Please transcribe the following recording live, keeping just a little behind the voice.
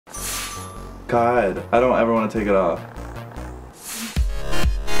God, I don't ever want to take it off.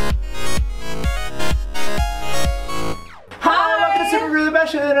 Hi, welcome to SUPERFRUIT, the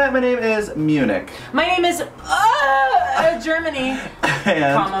best show of the night. My name is Munich. My name is Germany.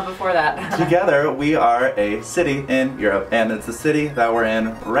 And comma before that. Together we are a city in Europe, and it's the city that we're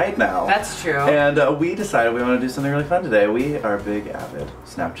in right now. That's true. And we decided we want to do something really fun today. We are big avid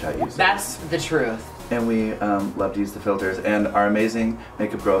Snapchat users. That's the truth. And we love to use the filters, and our amazing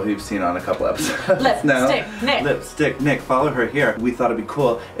makeup girl who you've seen on a couple episodes Lipsticknick. Lipsticknick, follow her here. We thought it'd be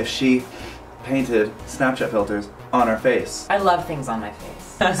cool if she painted Snapchat filters on our face. I love things on my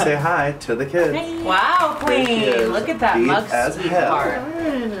face. Say hi to the kids. Hey. Wow, queen! Look at that mug sweetheart.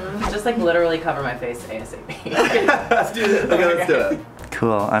 Just like literally cover my face ASAP. Okay, let's do this. Okay, let's do it.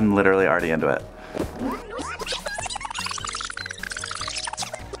 Cool, I'm literally already into it.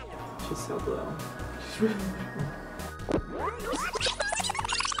 She's so blue.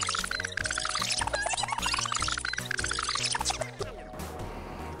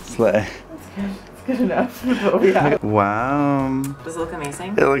 Slay. It's good enough. Yeah. Wow. Does it look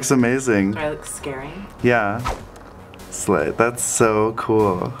amazing? It looks amazing. Do I look scary? Yeah. Slay. That's so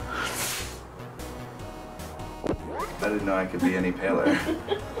cool. I didn't know I could be any paler.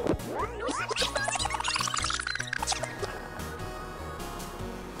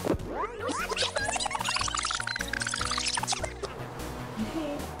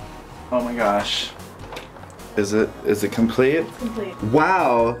 Oh my gosh. Is it complete? It's complete.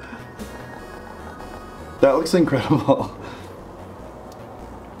 Wow. That looks incredible.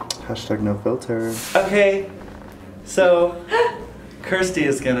 Hashtag no filter. Okay, so Kirsty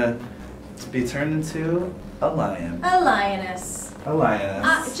is gonna be turned into a lion. A lioness. A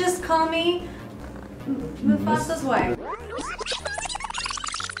lioness. Just call me Mufasa's wife.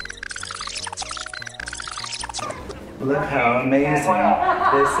 Look how amazing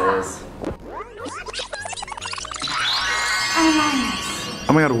this is. A lioness.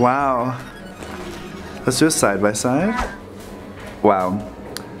 Oh my god, wow. Let's do a side by side. Wow.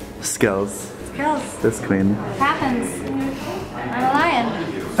 Skills. Skills. This queen. Happens. I'm a lion.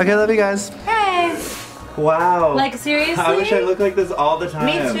 Okay, love you guys. Hey. Wow. Like, seriously? I wish I looked like this all the time.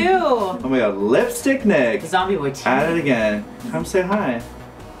 Me too. Oh my god, Lipsticknick. Zombie boy too. At it again. Come say hi.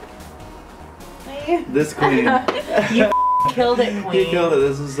 Hey. This queen. You killed it, queen. You killed it.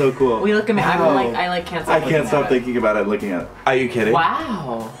 This is so cool. We look at me. Wow. I can't stop. I can't stop thinking about it, looking at it. Are you kidding?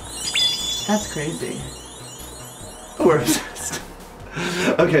 Wow. That's crazy. We're obsessed.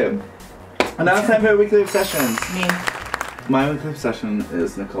 Okay. And now it's time for our weekly obsessions. Me. My weekly obsession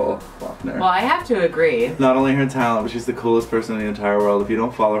is Nicole Faulkner. Well, I have to agree. Not only her talent, but she's the coolest person in the entire world. If you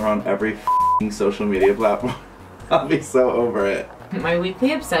don't follow her on every social media platform, I'll be so over it. My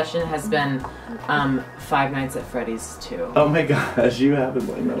weekly obsession has been Five Nights at Freddy's 2. Oh my gosh, you have been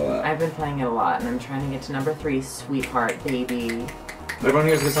playing that a lot. I've been playing it a lot, and I'm trying to get to number 3, Sweetheart Baby. Everyone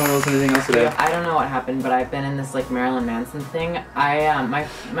here's gonna listen to anything else today? I don't know what happened, but I've been in this like Marilyn Manson thing.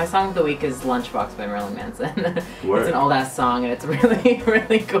 My song of the week is Lunchbox by Marilyn Manson. It's an old ass song, and it's really,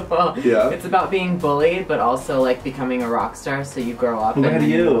 really cool. Yeah. It's about being bullied, but also like becoming a rock star. So you grow up Look and at then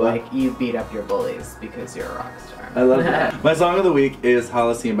you. you beat up your bullies because you're a rock star. I love that. My song of the week is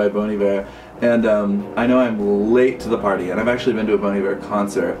Holocene by Iver. And I know I'm late to the party, and I've actually been to a Bon Iver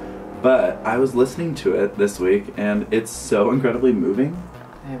concert, but I was listening to it this week, and it's so incredibly moving.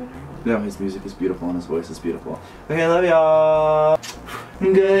 I haven't heard it. No, his music is beautiful, and his voice is beautiful. Okay, I love y'all.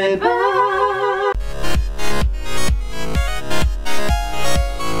 Goodbye.